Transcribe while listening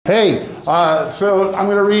Hey, so I'm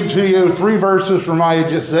going to read to you 3 verses from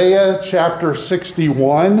Isaiah chapter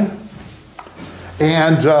 61.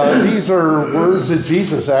 And these are words that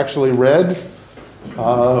Jesus actually read.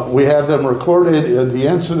 We have them recorded. The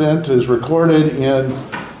incident is recorded in,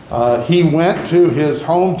 he went to his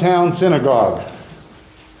hometown synagogue.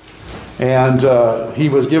 And he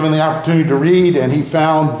was given the opportunity to read, and he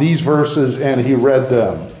found these verses and he read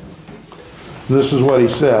them. This is what he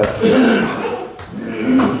said.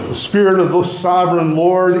 The Spirit of the Sovereign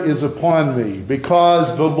Lord is upon me,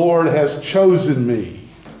 because the Lord has chosen me.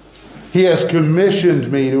 He has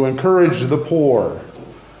commissioned me to encourage the poor,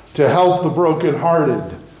 to help the brokenhearted,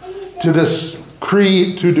 to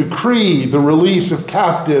decree the release of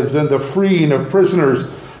captives and the freeing of prisoners,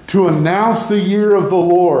 to announce the year of the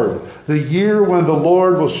Lord, the year when the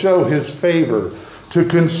Lord will show his favor, to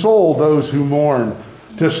console those who mourn,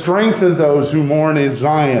 to strengthen those who mourn in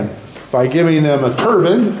Zion, by giving them a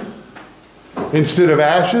turban instead of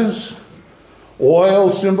ashes, oil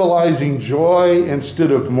symbolizing joy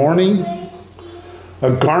instead of mourning,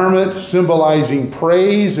 a garment symbolizing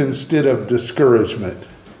praise instead of discouragement.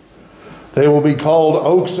 They will be called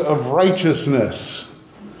oaks of righteousness,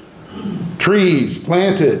 trees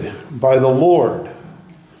planted by the Lord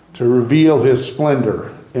to reveal his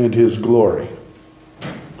splendor and his glory.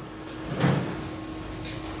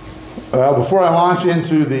 Before I launch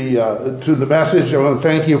into the message, I want to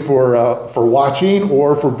thank you for watching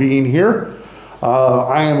or for being here.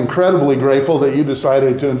 I am incredibly grateful that you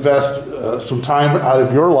decided to invest some time out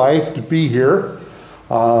of your life to be here,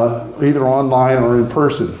 either online or in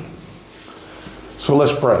person. So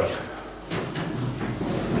let's pray.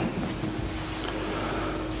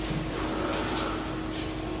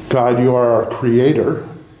 God, you are our creator.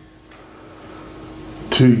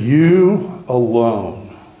 To you alone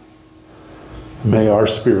may our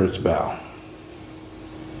spirits bow.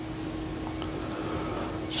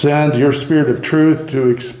 Send your Spirit of truth to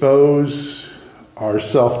expose our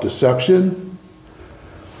self-deception,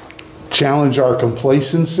 challenge our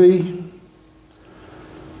complacency,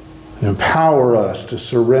 empower us to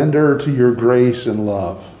surrender to your grace and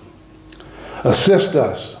love. Assist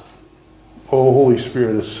us, O Holy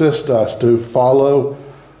Spirit, assist us to follow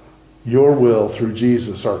your will through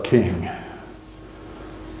Jesus, our King.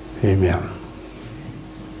 Amen.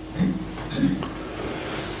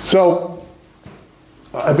 So,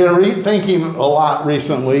 I've been thinking a lot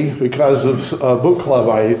recently because of a book club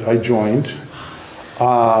I joined.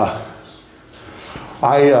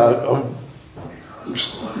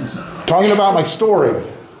 Talking about my story,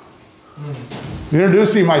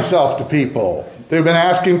 introducing myself to people. They've been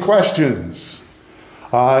asking questions.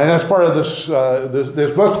 And that's part of this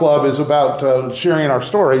book club is about sharing our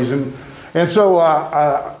stories. And so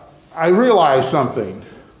I realized something.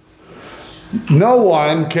 No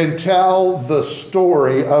one can tell the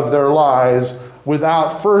story of their lives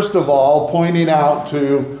without, first of all, pointing out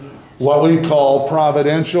to what we call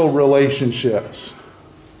providential relationships.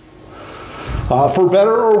 For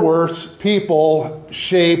better or worse, people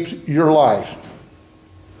shaped your life.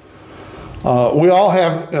 We all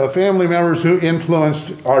have family members who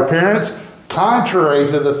influenced our parents. Contrary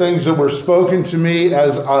to the things that were spoken to me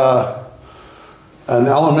as an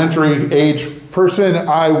elementary age person,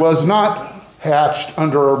 I was not hatched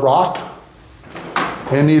under a rock,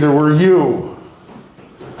 and neither were you.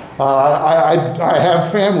 I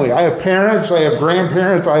have family. I have parents. I have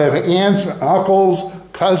grandparents. I have aunts, uncles,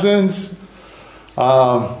 cousins.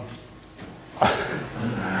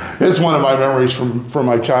 It's one of my memories from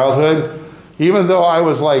my childhood. Even though I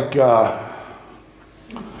was like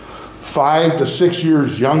 5 to 6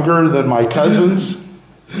 years younger than my cousins,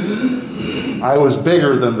 I was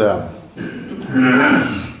bigger than them.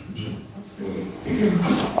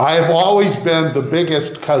 I have always been the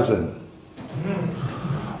biggest cousin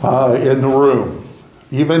in the room.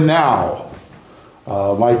 Even now,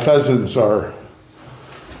 my cousins are,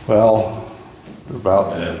 well,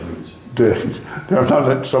 about average.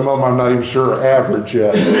 Some of them I'm not even sure average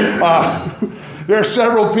yet. There are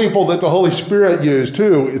several people that the Holy Spirit used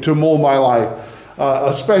too to mold my life.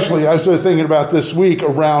 Especially, I was thinking about this week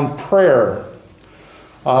around prayer.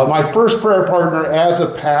 My first prayer partner as a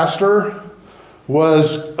pastor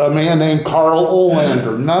was a man named Carl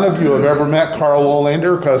Olander. None of you have ever met Carl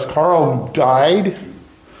Olander because Carl died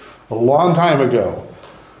a long time ago.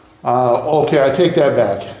 Okay, I take that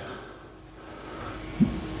back.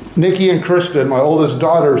 Nikki and Kristen, my oldest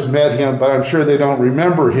daughters, met him, but I'm sure they don't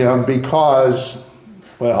remember him because,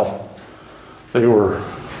 well, they were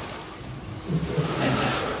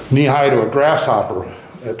knee-high to a grasshopper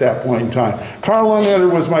at that point in time. Carl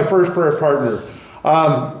Olander was my first prayer partner.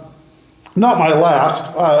 not my last.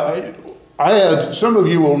 I had, some of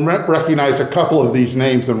you will recognize a couple of these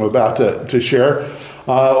names I'm about to share.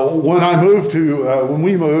 When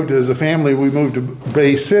we moved as a family, we moved to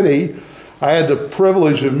Bay City. I had the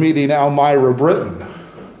privilege of meeting Elmira Britton.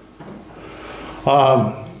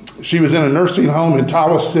 She was in a nursing home in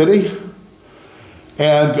Tawas City.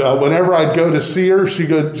 And whenever I'd go to see her, she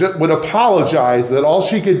would apologize that all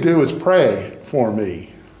she could do is pray for me.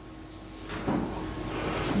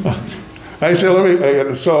 I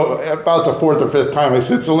said, so about the fourth or fifth time, I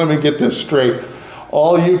said, so let me get this straight.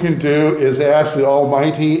 All you can do is ask the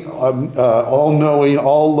Almighty, all-knowing,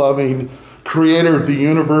 all-loving Creator of the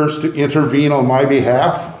universe to intervene on my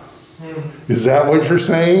behalf? Is that what you're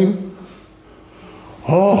saying?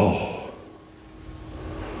 Oh.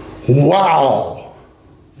 Wow.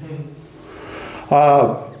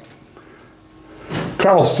 Carl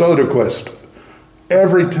Soderquist,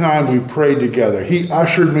 every time we prayed together, he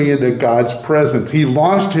ushered me into God's presence. He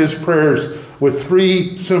launched his prayers with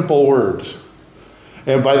 3 simple words.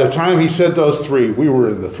 And by the time he said those 3, we were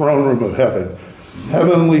in the throne room of heaven.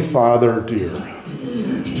 Heavenly Father, dear.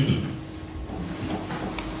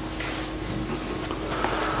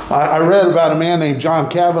 I read about a man named John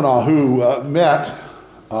Kavanaugh who met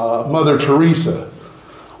Mother Teresa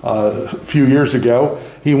a few years ago.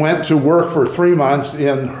 He went to work for 3 months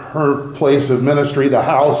in her place of ministry, the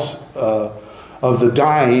House of the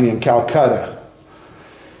Dying in Calcutta.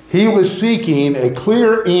 He was seeking a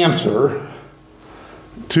clear answer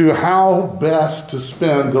to how best to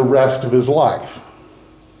spend the rest of his life.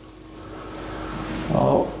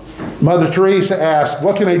 Mother Teresa asked,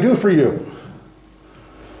 "What can I do for you?"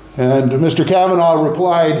 And Mr. Kavanaugh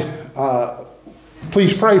replied,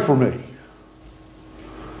 "Please pray for me."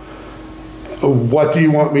 "What do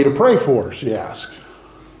you want me to pray for?" she asked.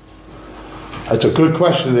 That's a good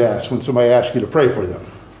question to ask when somebody asks you to pray for them.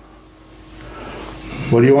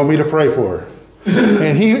 What do you want me to pray for?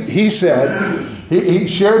 And he said, he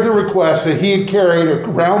shared the request that he had carried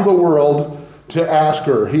around the world to ask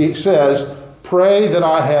her. He says, "Pray that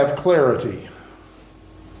I have clarity."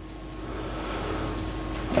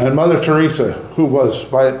 And Mother Teresa, who was,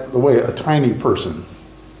 by the way, a tiny person,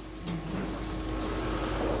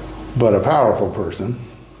 but a powerful person,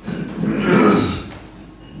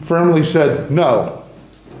 firmly said, "No,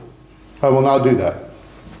 I will not do that."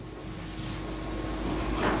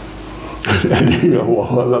 And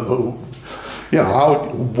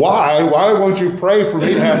why won't you pray for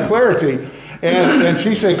me to have clarity? And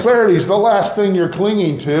she said, clarity is the last thing you're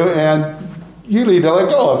clinging to, and you need to let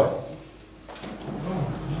go of it.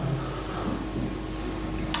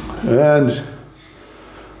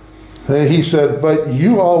 And he said, but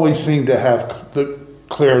you always seem to have the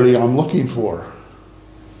clarity I'm looking for.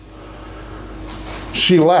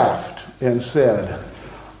 She laughed and said,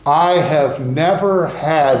 I have never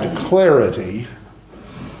had clarity.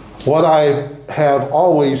 What I have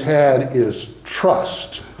always had is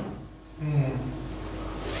trust.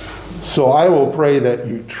 So I will pray that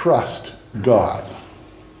you trust God.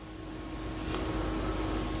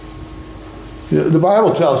 The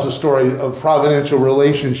Bible tells the story of providential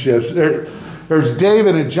relationships. There's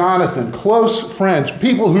David and Jonathan, close friends,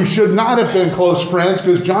 people who should not have been close friends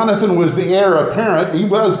because Jonathan was the heir apparent. He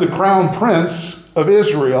was the crown prince of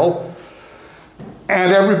Israel.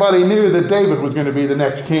 And everybody knew that David was going to be the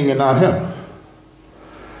next king and not him.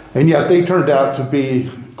 And yet they turned out to be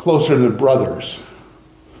closer than brothers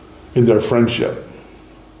in their friendship.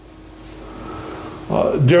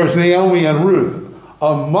 There was Naomi and Ruth,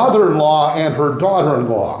 a mother-in-law and her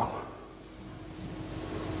daughter-in-law.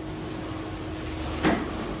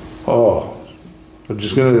 Oh, I'm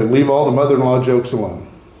just going to leave all the mother-in-law jokes alone.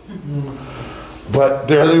 But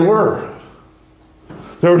there they were.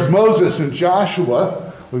 There was Moses and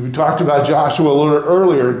Joshua. We talked about Joshua a little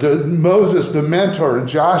earlier. Moses, the mentor, and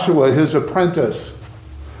Joshua, his apprentice.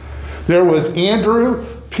 There was Andrew,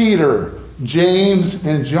 Peter, James,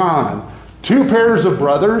 and John. 2 pairs of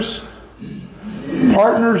brothers,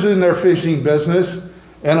 partners in their fishing business,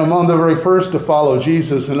 and among the very first to follow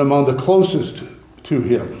Jesus and among the closest to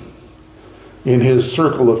him in his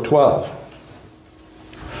circle of 12.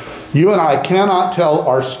 You and I cannot tell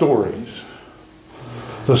our stories,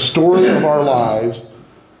 the story of our lives,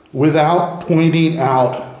 without pointing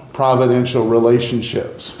out providential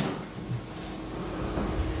relationships.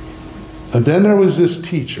 And then there was this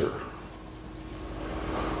teacher,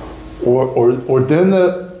 or then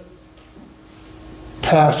the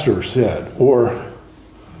pastor said, or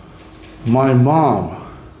my mom,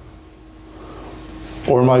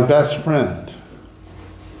 or my best friend.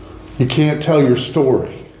 You can't tell your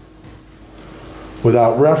story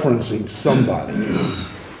without referencing somebody.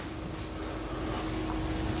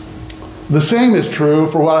 The same is true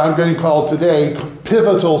for what I'm going to call today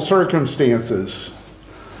pivotal circumstances.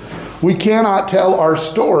 We cannot tell our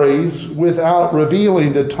stories without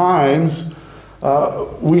revealing the times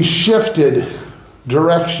we shifted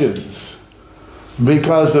directions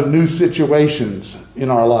because of new situations in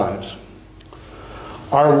our lives.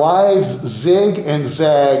 Our lives zig and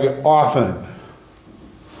zag often.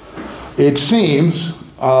 It seems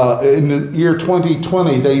in the year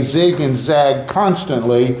 2020 they zig and zag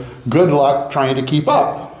constantly. Good luck trying to keep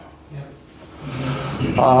up.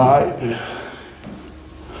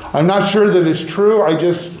 I'm not sure that it's true.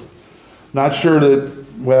 Not sure that,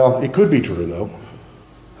 well, it could be true though.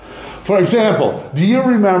 For example, do you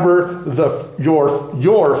remember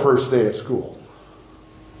your first day at school?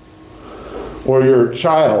 Or your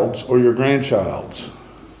child's, or your grandchild's,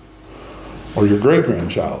 or your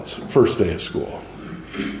great-grandchild's first day of school?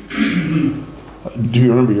 Do you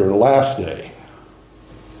remember your last day?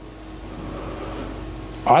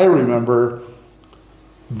 I remember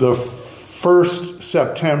the first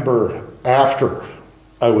September after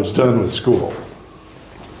I was done with school,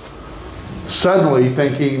 suddenly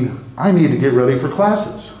thinking, I need to get ready for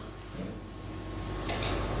classes.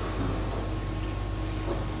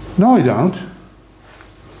 No, I don't.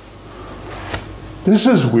 This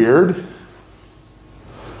is weird.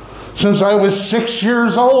 Since I was 6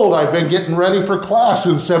 years old, I've been getting ready for class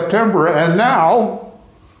in September, and now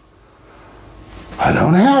I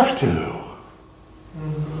don't have to.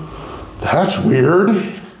 That's weird.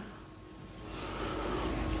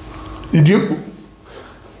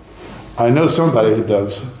 I know somebody who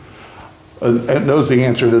does, and knows the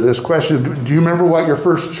answer to this question. Do you remember what your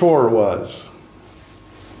first chore was?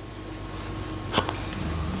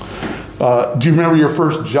 Do you remember your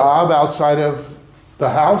first job outside of the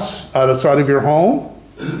house, outside of your home?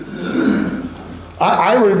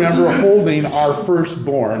 I remember holding our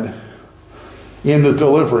firstborn in the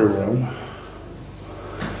delivery room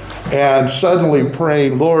and suddenly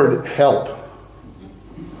praying, Lord, help.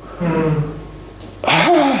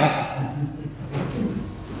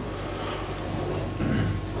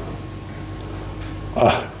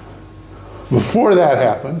 Before that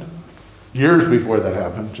happened, years before that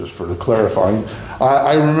happened, just for clarifying,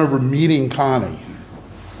 I remember meeting Connie.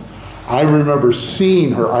 I remember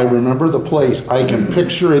seeing her. I remember the place. I can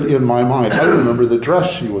picture it in my mind. I remember the dress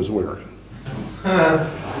she was wearing.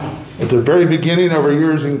 At the very beginning of her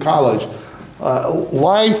years in college,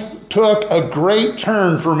 life took a great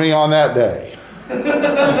turn for me on that day.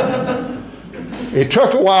 It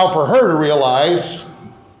took a while for her to realize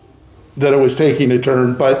that it was taking a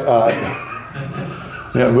turn, but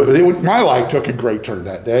my life took a great turn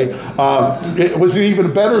that day. It was an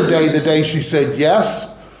even better day the day she said yes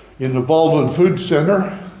in the Baldwin Food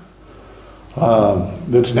Center.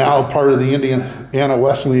 That's now part of the Indiana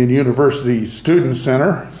Wesleyan University Student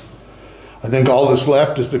Center. I think all that's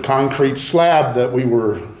left is the concrete slab that we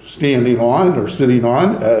were standing on or sitting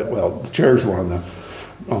on. The chairs were on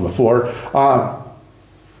the floor.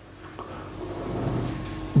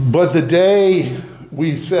 But the day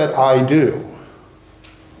we said I do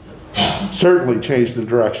certainly changed the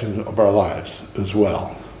direction of our lives as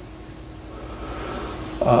well.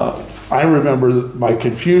 I remember my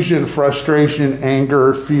confusion, frustration,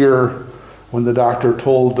 anger, fear when the doctor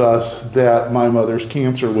told us that my mother's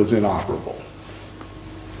cancer was inoperable.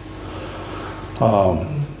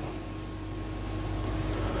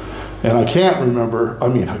 And I can't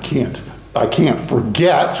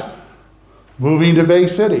forget moving to Bay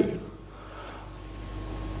City.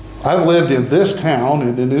 I've lived in this town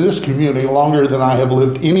and in this community longer than I have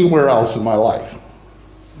lived anywhere else in my life.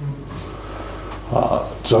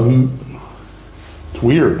 It's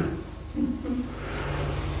weird.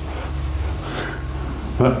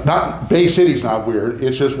 Bay City's not weird.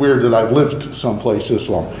 It's just weird that I've lived someplace this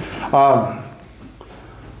long.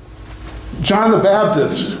 John the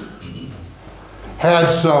Baptist had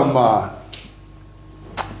some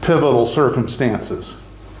pivotal circumstances.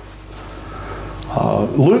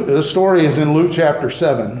 The story is in Luke chapter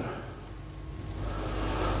 7.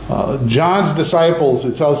 John's disciples,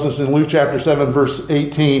 it tells us in Luke chapter 7, verse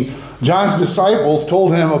 18, John's disciples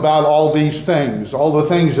told him about all these things, all the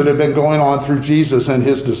things that had been going on through Jesus and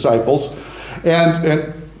his disciples.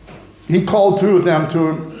 And he called two of them to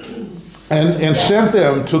him and sent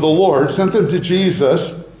them to the Lord, sent them to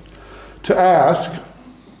Jesus to ask,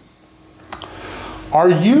 are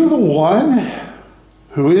you the one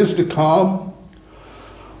who is to come,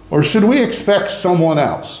 or should we expect someone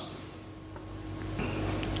else?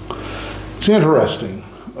 It's interesting.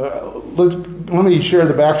 Let me share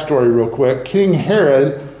the backstory real quick. King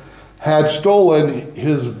Herod had stolen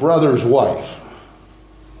his brother's wife.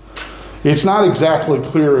 It's not exactly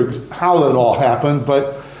clear how that all happened,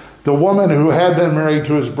 but the woman who had been married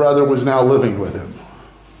to his brother was now living with him.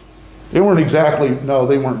 They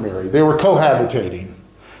weren't married. They were cohabitating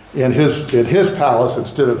in his palace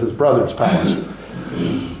instead of his brother's palace.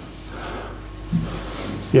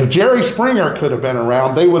 If Jerry Springer could have been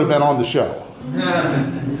around, they would have been on the show.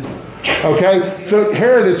 Okay? So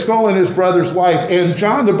Herod had stolen his brother's wife, and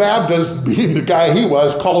John the Baptist, being the guy he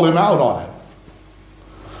was, called him out on it.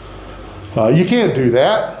 You can't do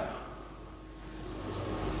that.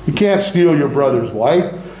 You can't steal your brother's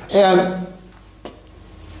wife. And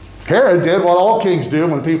Herod did what all kings do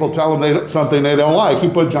when people tell him something they don't like. He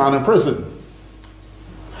put John in prison.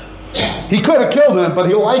 He could have killed him, but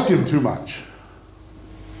he liked him too much.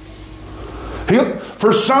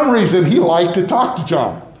 For some reason, he liked to talk to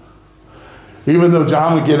John, even though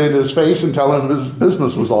John would get in his face and tell him his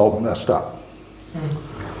business was all messed up.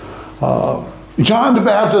 John the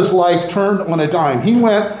Baptist's life turned on a dime. He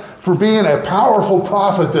went from being a powerful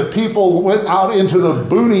prophet that people went out into the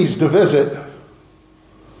boonies to visit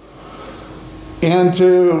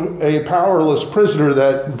into a powerless prisoner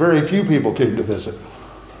that very few people came to visit.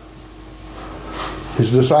 His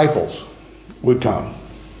disciples would come.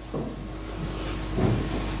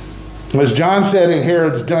 As John sat in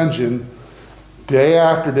Herod's dungeon, day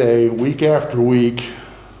after day, week after week,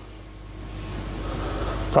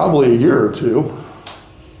 probably a year or two,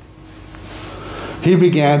 he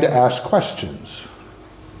began to ask questions.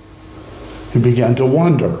 He began to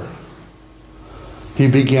wonder. He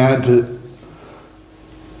began to,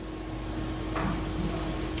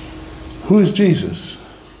 who is Jesus?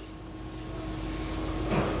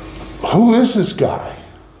 Who is this guy?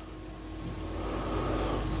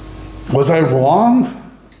 Was I wrong?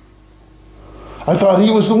 I thought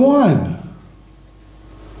he was the one.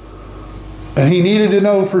 And he needed to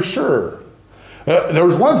know for sure. There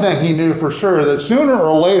was one thing he knew for sure, that sooner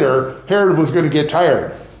or later, Herod was going to get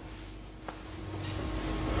tired.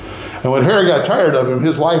 And when Herod got tired of him,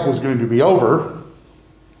 his life was going to be over.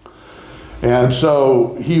 And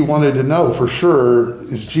so he wanted to know for sure,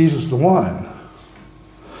 is Jesus the one?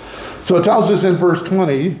 So it tells us in verse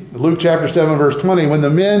 20, Luke chapter 7, verse 20, when the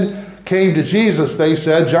men came to Jesus, they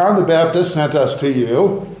said, John the Baptist sent us to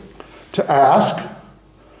you to ask,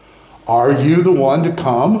 are you the one to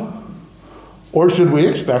come, or should we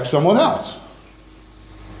expect someone else?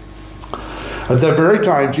 At that very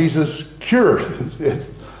time, Jesus cured.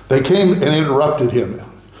 They came and interrupted him.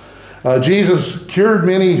 Jesus cured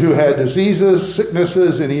many who had diseases,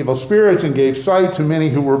 sicknesses, and evil spirits, and gave sight to many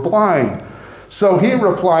who were blind. So he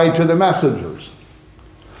replied to the messengers,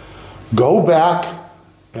 go back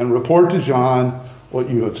and report to John what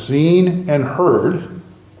you have seen and heard.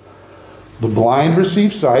 The blind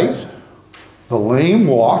receive sight, the lame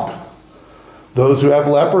walk, those who have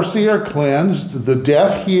leprosy are cleansed, the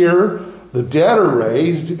deaf hear, the dead are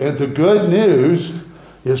raised, and the good news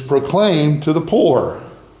is proclaimed to the poor.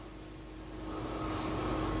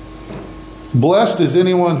 Blessed is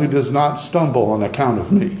anyone who does not stumble on account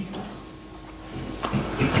of me.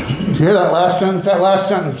 You hear that last sentence? That last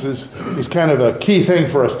sentence is kind of a key thing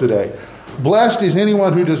for us today. Blessed is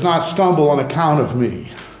anyone who does not stumble on account of me.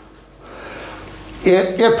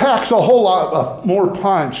 It packs a whole lot of more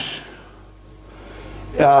punch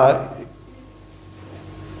the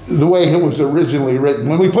way it was originally written.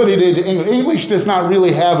 When we put it into English, English does not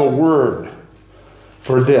really have a word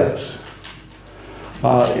for this.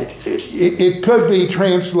 It could be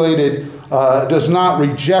translated, does not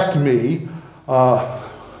reject me,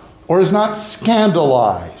 or is not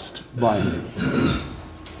scandalized by me.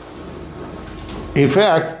 In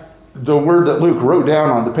fact, the word that Luke wrote down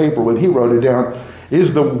on the paper when he wrote it down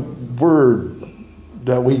is the word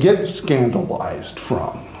that we get scandalized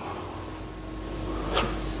from.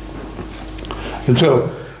 And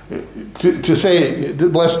so to say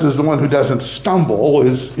blessed is the one who doesn't stumble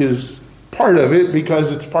is part of it, because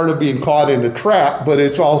it's part of being caught in a trap, but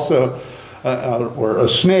it's also or a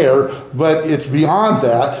snare, but it's beyond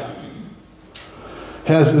that.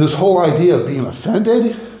 Has this whole idea of being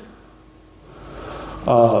offended,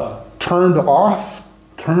 turned off,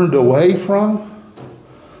 turned away from.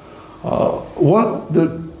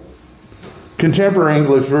 The contemporary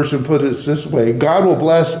English version put it this way: God will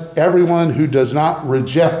bless everyone who does not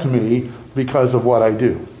reject me because of what I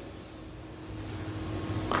do.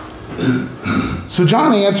 So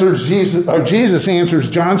Jesus answers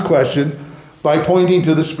John's question by pointing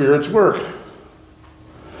to the Spirit's work.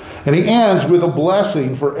 And he ends with a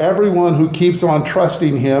blessing for everyone who keeps on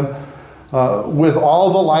trusting him with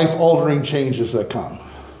all the life-altering changes that come.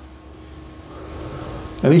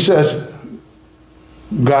 And he says,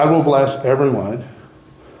 God will bless everyone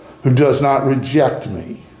who does not reject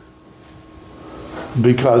me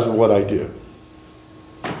because of what I do.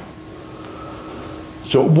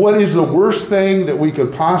 So what is the worst thing that we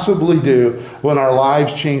could possibly do when our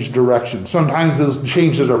lives change direction? Sometimes those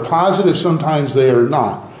changes are positive, sometimes they are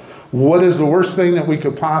not. What is the worst thing that we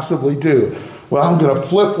could possibly do? Well, I'm going to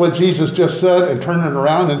flip what Jesus just said and turn it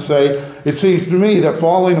around and say, it seems to me that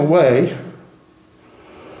falling away,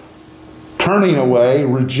 turning away,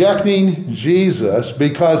 rejecting Jesus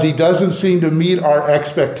because he doesn't seem to meet our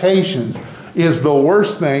expectations is the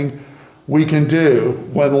worst thing we can do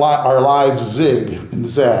when our lives zig and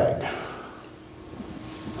zag.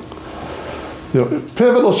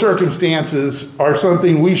 Pivotal circumstances are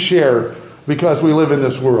something we share because we live in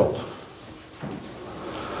this world.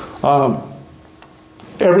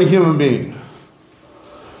 Every human being.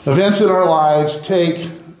 Events in our lives take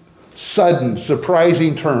sudden,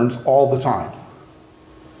 surprising turns all the time.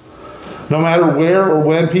 No matter where or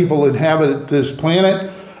when people inhabit this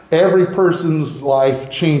planet, every person's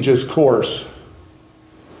life changes course.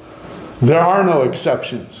 There are no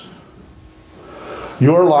exceptions.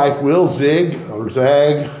 Your life will zig or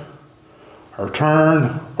zag or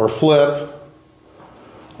turn or flip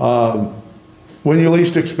when you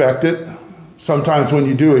least expect it. Sometimes when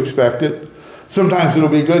you do expect it. Sometimes it'll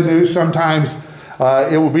be good news. Sometimes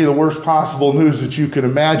it will be the worst possible news that you can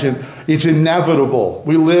imagine. It's inevitable.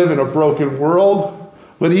 We live in a broken world.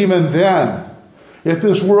 But even then, if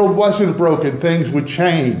this world wasn't broken, things would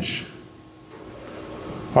change.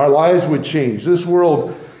 Our lives would change. This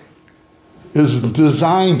world is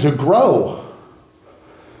designed to grow.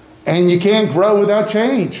 And you can't grow without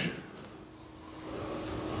change.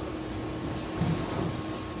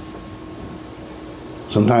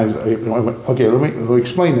 Sometimes, okay, let me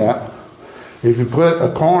explain that. If you put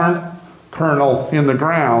a corn kernel in the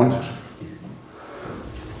ground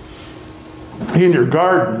in your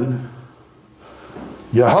garden,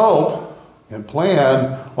 you hope and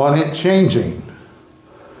plan on it changing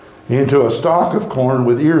into a stalk of corn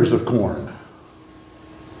with ears of corn.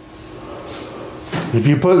 If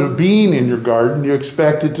you put a bean in your garden, you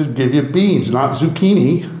expect it to give you beans, not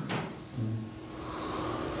zucchini.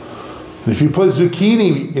 If you put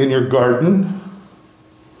zucchini in your garden,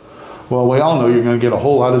 well, we all know you're going to get a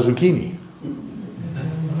whole lot of zucchini.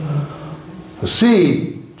 The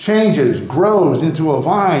seed changes, grows into a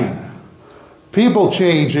vine. People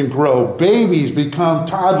change and grow. Babies become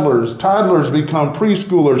toddlers. Toddlers become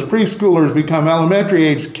preschoolers. Preschoolers become elementary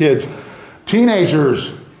age kids.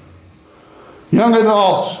 Teenagers. Young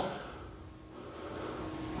adults.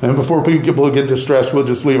 And before people get distressed, we'll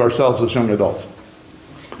just leave ourselves as young adults.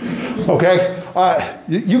 Okay?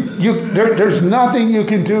 There's nothing you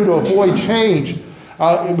can do to avoid change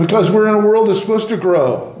because we're in a world that's supposed to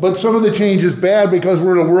grow. But some of the change is bad because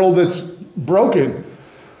we're in a world that's broken.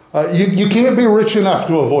 You can't be rich enough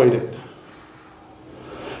to avoid it.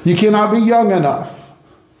 You cannot be young enough,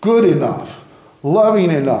 good enough, loving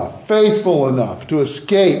enough, faithful enough to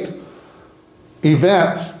escape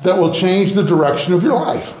events that will change the direction of your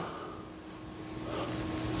life.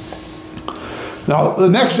 Now, the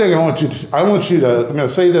next thing I'm going to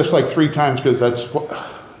say this like 3 times because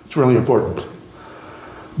it's really important.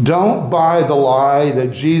 Don't buy the lie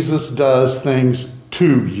that Jesus does things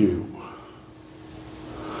to you.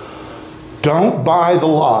 Don't buy the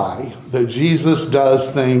lie that Jesus does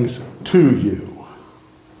things to you.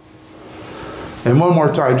 And one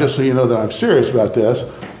more time, just so you know that I'm serious about this.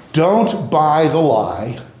 Don't buy the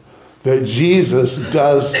lie that Jesus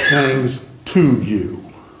does things to you.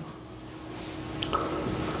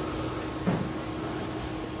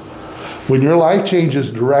 When your life changes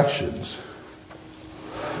directions,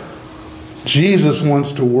 Jesus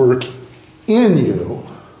wants to work in you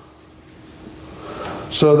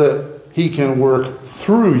so that he can work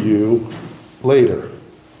through you later.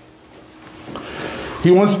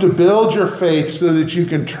 He wants to build your faith so that you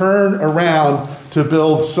can turn around to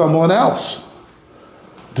build someone else,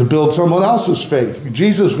 to build someone else's faith.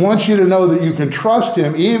 Jesus wants you to know that you can trust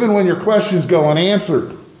him even when your questions go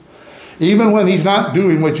unanswered. Even when he's not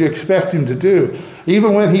doing what you expect him to do.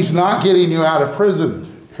 Even when he's not getting you out of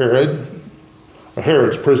prison,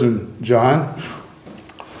 Herod's prison, John.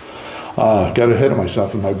 Got ahead of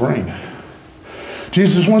myself in my brain.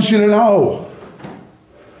 Jesus wants you to know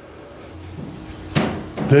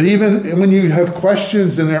that even when you have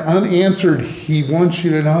questions and they're unanswered, he wants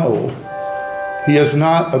you to know he has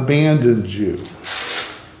not abandoned you.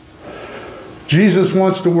 Jesus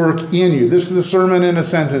wants to work in you. This is the sermon in a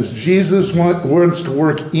sentence. Jesus wants to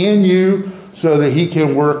work in you so that he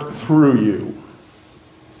can work through you.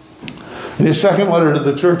 In his second letter to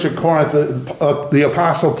the church at Corinth, the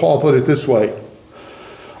Apostle Paul put it this way.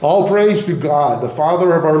 All praise to God, the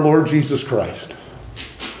Father of our Lord Jesus Christ.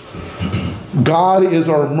 God is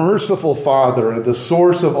our merciful Father and the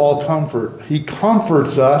source of all comfort. He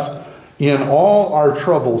comforts us in all our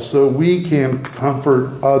troubles so we can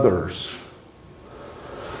comfort others.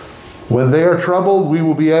 When they are troubled, we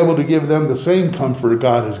will be able to give them the same comfort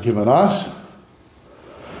God has given us.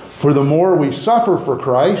 For the more we suffer for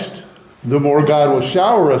Christ, the more God will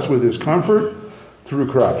shower us with his comfort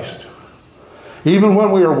through Christ. Even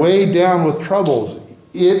when we are weighed down with troubles,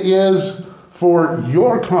 it is for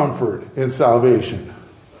your comfort and salvation.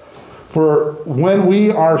 For when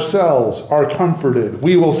we ourselves are comforted,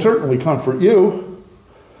 we will certainly comfort you.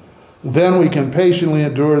 Then we can patiently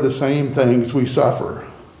endure the same things we suffer.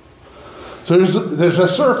 So there's a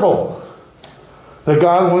circle that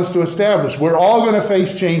God wants to establish. We're all going to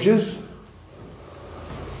face changes.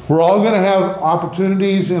 We're all going to have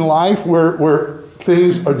opportunities in life where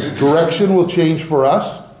things, a direction will change for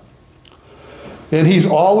us. And he's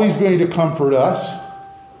always going to comfort us.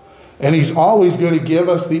 And he's always going to give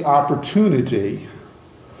us the opportunity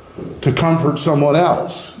to comfort someone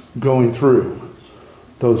else going through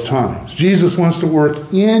those times. Jesus wants to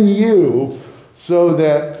work in you so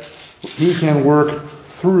that he can work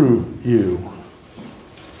through you.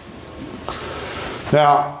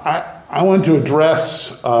 Now, I want to address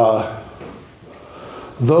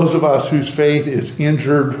those of us whose faith is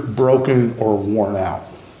injured, broken, or worn out.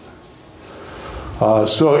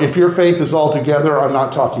 So if your faith is all together, I'm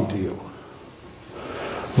not talking to you.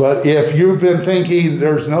 But if you've been thinking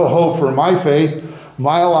there's no hope for my faith,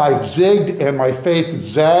 my life zigged and my faith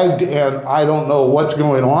zagged and I don't know what's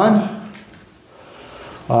going on,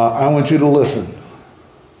 I want you to listen.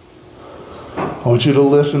 I want you to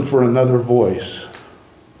listen for another voice.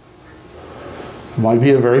 It might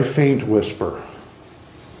be a very faint whisper.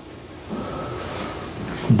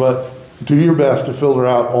 But do your best to filter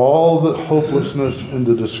out all the hopelessness and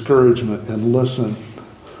the discouragement and listen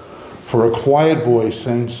for a quiet voice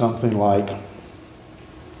saying something like,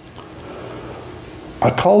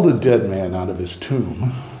 I called a dead man out of his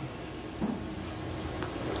tomb.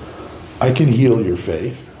 I can heal your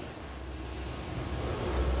faith.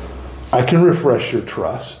 I can refresh your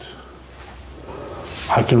trust.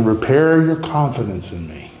 I can repair your confidence in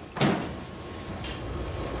me.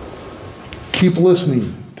 Keep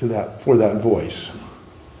listening to that for that voice.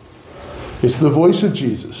 It's the voice of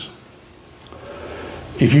Jesus.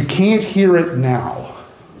 If you can't hear it now,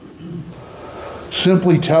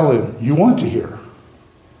 simply tell him you want to hear.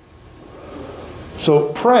 So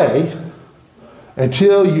pray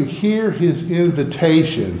until you hear his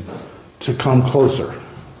invitation to come closer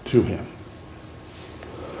to him.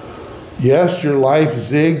 Yes, your life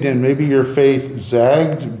zigged and maybe your faith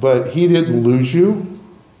zagged, but he didn't lose you.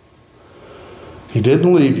 He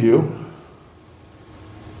didn't leave you.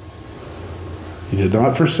 He did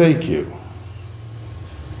not forsake you.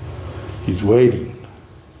 He's waiting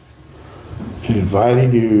and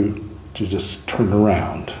inviting you to just turn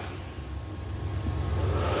around.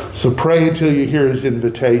 So pray until you hear his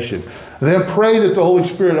invitation. And then pray that the Holy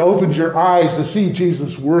Spirit opens your eyes to see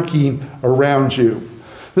Jesus working around you.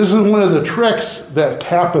 This is one of the tricks that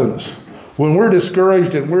happens when we're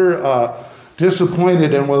discouraged and we're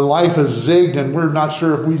disappointed and when life is zigged and we're not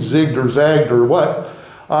sure if we zigged or zagged or what.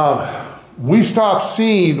 We stop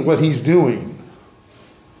seeing what he's doing.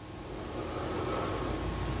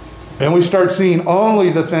 And we start seeing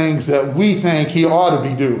only the things that we think he ought to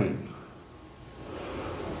be doing.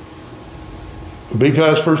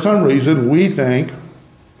 Because for some reason we think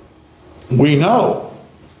we know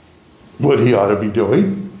what he ought to be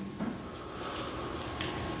doing.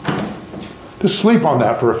 Just sleep on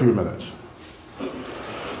that for a few minutes.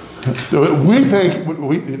 We think,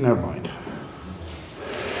 never mind.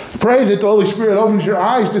 Pray that the Holy Spirit opens your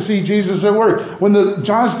eyes to see Jesus at work. When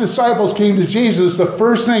John's disciples came to Jesus, the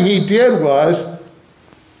first thing he did was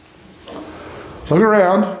look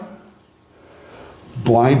around.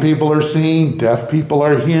 Blind people are seeing, deaf people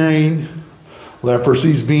are hearing,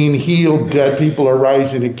 leprosy's being healed, dead people are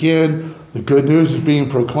rising again. The good news is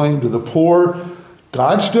being proclaimed to the poor.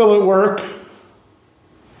 God's still at work.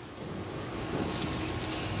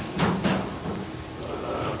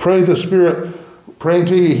 Pray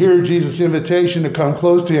until you hear Jesus' invitation to come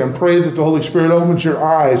close to him. Pray that the Holy Spirit opens your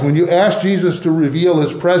eyes. When you ask Jesus to reveal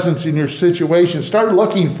his presence in your situation, start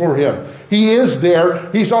looking for him. He is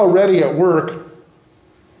there. He's already at work.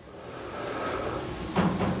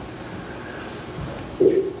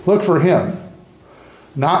 Look for him,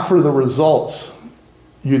 not for the results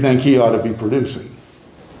you think he ought to be producing.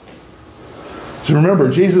 So remember,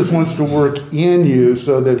 Jesus wants to work in you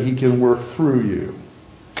so that he can work through you.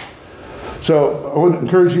 So I would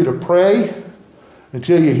encourage you to pray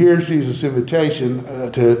until you hear Jesus' invitation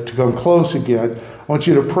to come close again. I want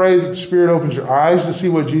you to pray that the Spirit opens your eyes to see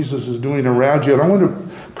what Jesus is doing around you. And I want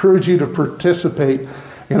to encourage you to participate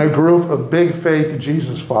in a group of big faith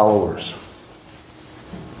Jesus followers.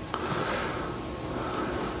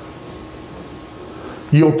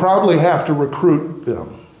 You'll probably have to recruit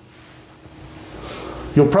them.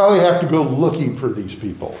 You'll probably have to go looking for these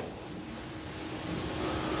people.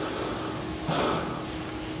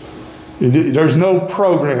 There's no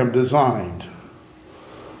program designed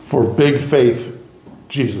for big faith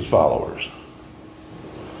Jesus followers.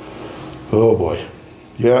 Oh boy.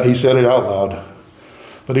 Yeah, he said it out loud.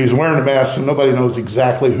 But he's wearing a mask so nobody knows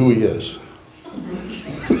exactly who he is.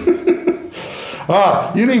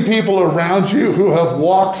 You need people around you who have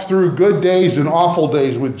walked through good days and awful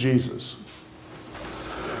days with Jesus.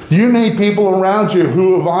 You need people around you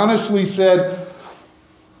who have honestly said,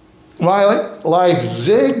 my life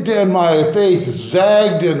zigged and my faith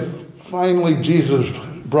zagged, and finally Jesus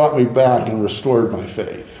brought me back and restored my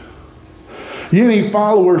faith. You need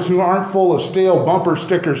followers who aren't full of stale bumper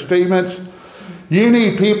sticker statements. You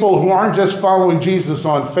need people who aren't just following Jesus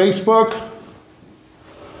on Facebook.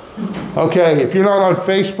 Okay, if you're not on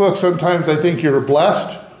Facebook, sometimes I think you're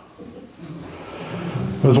blessed.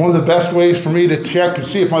 It was one of the best ways for me to check and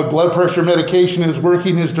see if my blood pressure medication is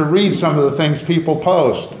working is to read some of the things people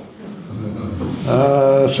post.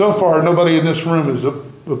 So far, nobody in this room is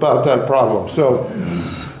about that problem. So,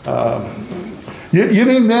 you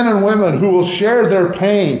need men and women who will share their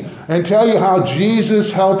pain and tell you how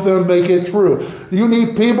Jesus helped them make it through. You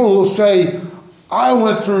need people who will say, I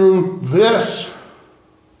went through this,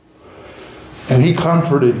 and he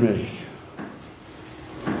comforted me.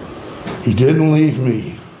 He didn't leave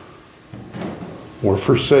me or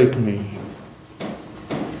forsake me.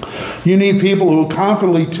 You need people who will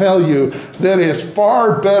confidently tell you that it's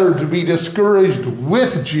far better to be discouraged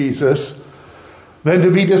with Jesus than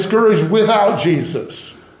to be discouraged without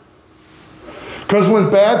Jesus. Because when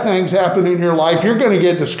bad things happen in your life, you're going to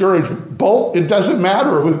get discouraged. Both, it doesn't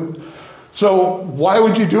matter. So why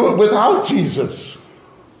would you do it without Jesus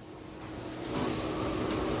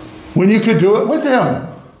when you could do it with him?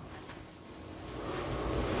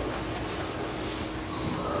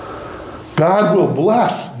 God will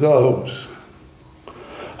bless those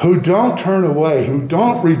who don't turn away, who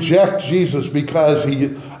don't reject Jesus because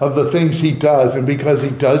of the things he does and because he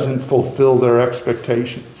doesn't fulfill their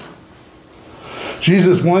expectations.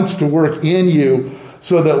 Jesus wants to work in you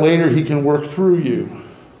so that later he can work through you.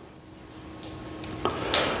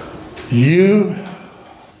 You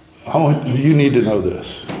need to know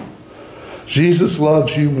this. Jesus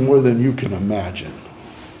loves you more than you can imagine.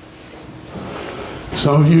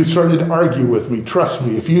 Some of you started to argue with me. Trust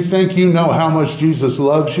me, if you think you know how much Jesus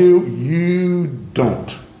loves you, you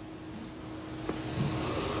don't.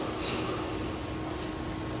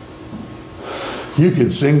 You can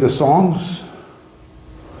sing the songs,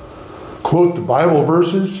 quote the Bible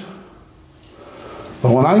verses,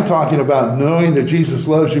 but when I'm talking about knowing that Jesus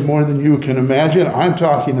loves you more than you can imagine, I'm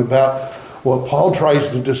talking about what Paul tries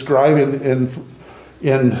to describe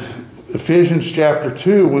in Ephesians chapter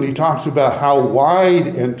 2 when he talks about how wide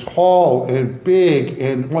and tall and big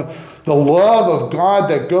and the love of God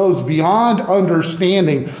that goes beyond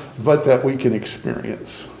understanding, but that we can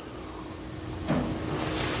experience.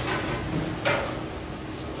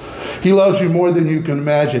 He loves you more than you can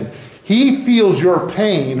imagine. He feels your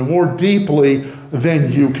pain more deeply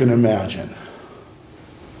than you can imagine.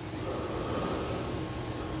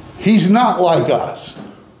 He's not like us.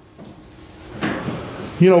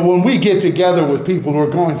 You know, when we get together with people who are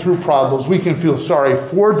going through problems, we can feel sorry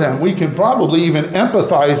for them. We can probably even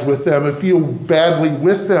empathize with them and feel badly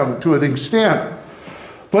with them to an extent,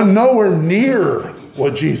 but nowhere near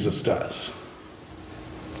what Jesus does.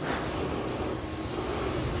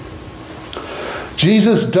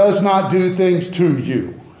 Jesus does not do things to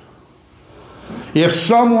you. If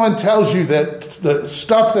someone tells you that the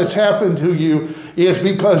stuff that's happened to you is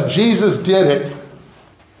because Jesus did it,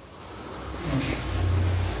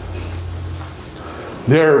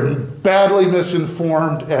 they're badly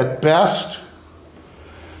misinformed at best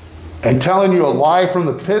and telling you a lie from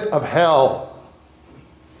the pit of hell,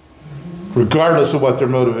 regardless of what their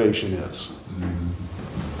motivation is.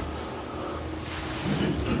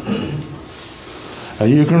 And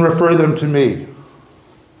you can refer them to me.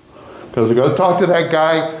 Because I go talk to that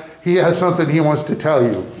guy, he has something he wants to tell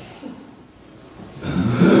you.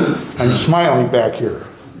 I'm smiling back here.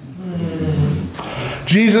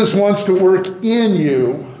 Jesus wants to work in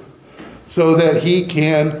you so that he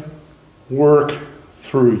can work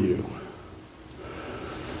through you.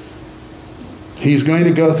 He's going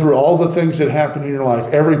to go through all the things that happen in your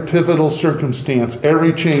life, every pivotal circumstance,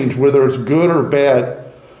 every change, whether it's good or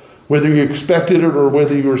bad, whether you expected it or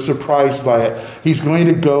whether you were surprised by it. He's going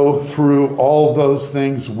to go through all those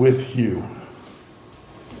things with you.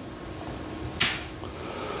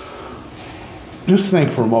 Just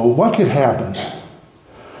think for a moment, what could happen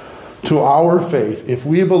to our faith if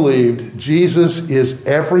we believed Jesus is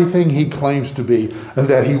everything he claims to be and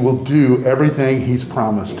that he will do everything he's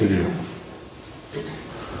promised to do?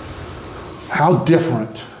 How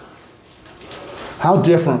different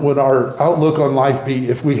would our outlook on life be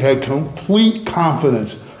if we had complete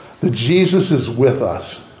confidence that Jesus is with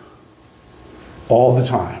us all the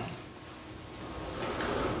time?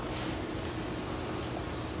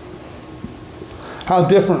 How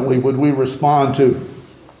differently would we respond to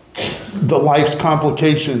the life's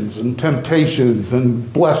complications and temptations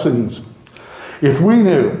and blessings if we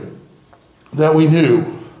knew that we knew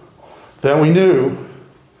that we knew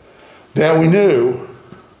that we knew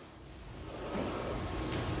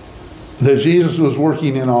that Jesus was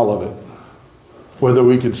working in all of it, whether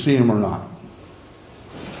we could see him or not?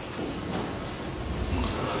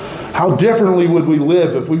 How differently would we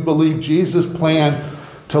live if we believed Jesus' plan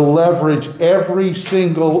to leverage every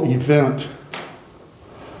single event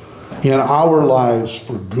in our lives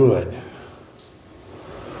for good?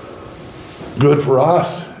 Good for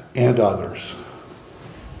us and others.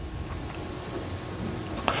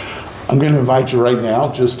 I'm going to invite you right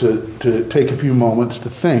now just to take a few moments to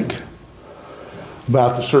think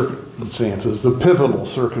about the circumstances, the pivotal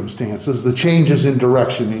circumstances, the changes in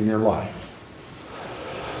direction in your life.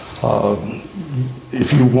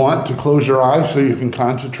 If you want to close your eyes so you can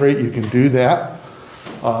concentrate, you can do that.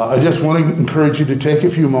 I just want to encourage you to take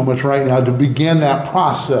a few moments right now to begin that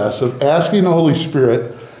process of asking the Holy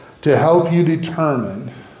Spirit to help you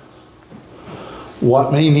determine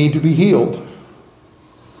what may need to be healed,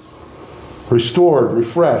 restored,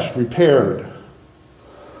 refreshed, repaired.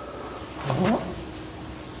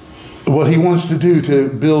 What he wants to do to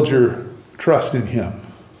build your trust in him,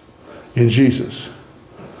 in Jesus.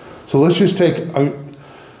 So let's just take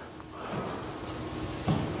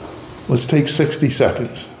 60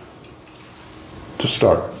 seconds to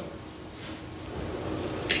start.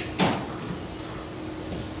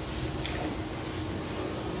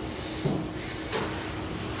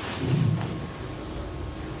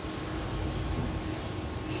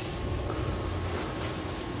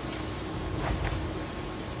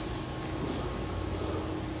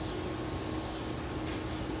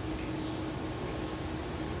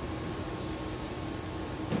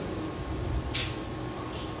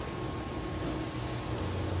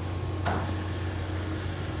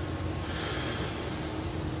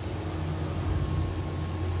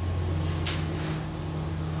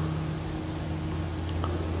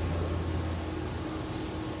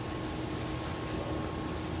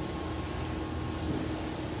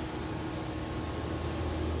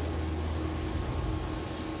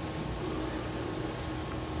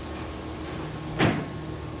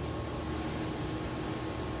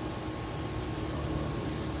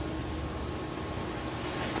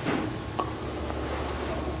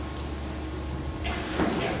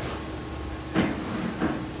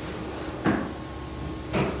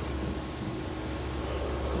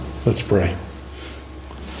 Let's pray.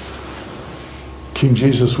 King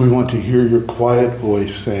Jesus, we want to hear your quiet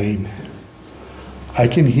voice saying, I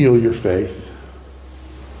can heal your faith.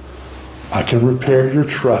 I can repair your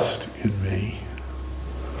trust in me.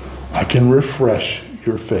 I can refresh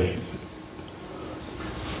your faith.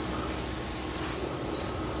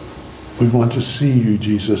 We want to see you,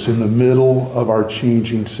 Jesus, in the middle of our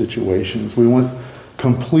changing situations. We want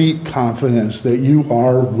complete confidence that you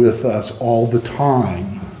are with us all the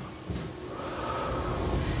time,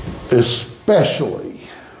 especially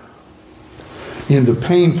in the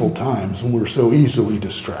painful times when we're so easily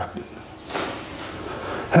distracted.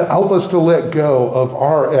 Help us to let go of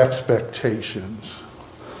our expectations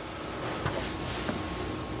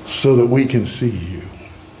so that we can see you,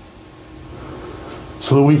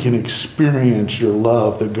 so that we can experience your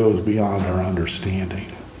love that goes beyond our understanding.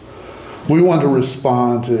 We want to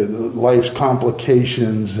respond to life's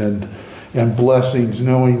complications and blessings,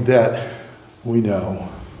 knowing that we know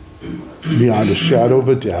beyond a shadow of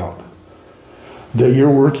a doubt that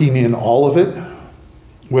you're working in all of it,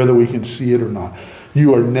 whether we can see it or not.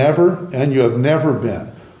 You are never, and you have never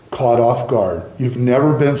been caught off guard. You've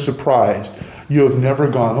never been surprised. You have never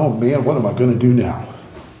gone, oh man, what am I going to do now?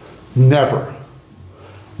 Never.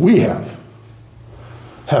 We have.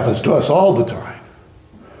 Happens to us all the time.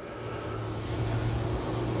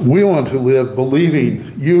 We want to live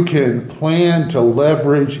believing you can plan to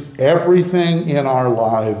leverage everything in our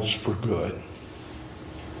lives for good.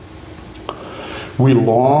 We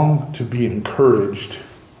long to be encouraged,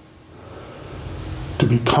 to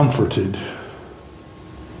be comforted,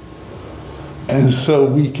 and so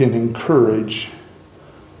we can encourage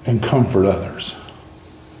and comfort others.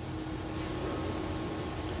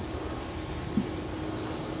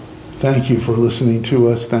 Thank you for listening to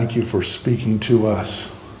us. Thank you for speaking to us.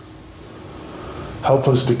 Help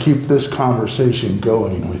us to keep this conversation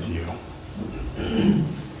going with you.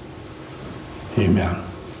 Amen.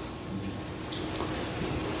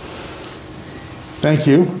 Thank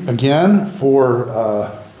you again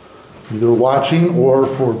for either watching or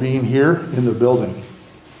for being here in the building.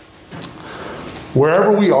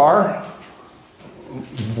 Wherever we are,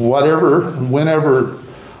 whatever, whenever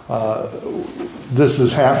this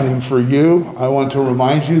is happening for you, I want to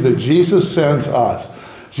remind you that Jesus sends us.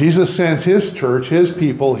 Jesus sends his church, his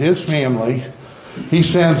people, his family. He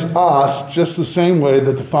sends us just the same way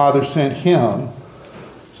that the Father sent him.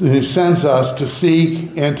 He sends us to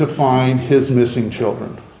seek and to find his missing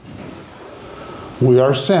children. We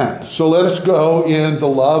are sent. So let us go in the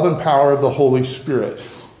love and power of the Holy Spirit.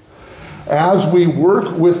 As we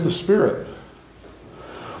work with the Spirit,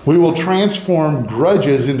 we will transform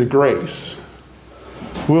grudges into grace.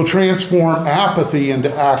 We will transform apathy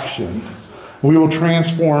into action. We will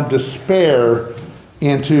transform despair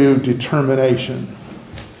into determination.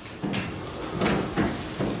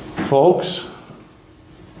 Folks,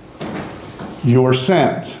 you're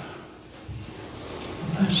sent.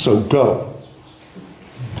 So go.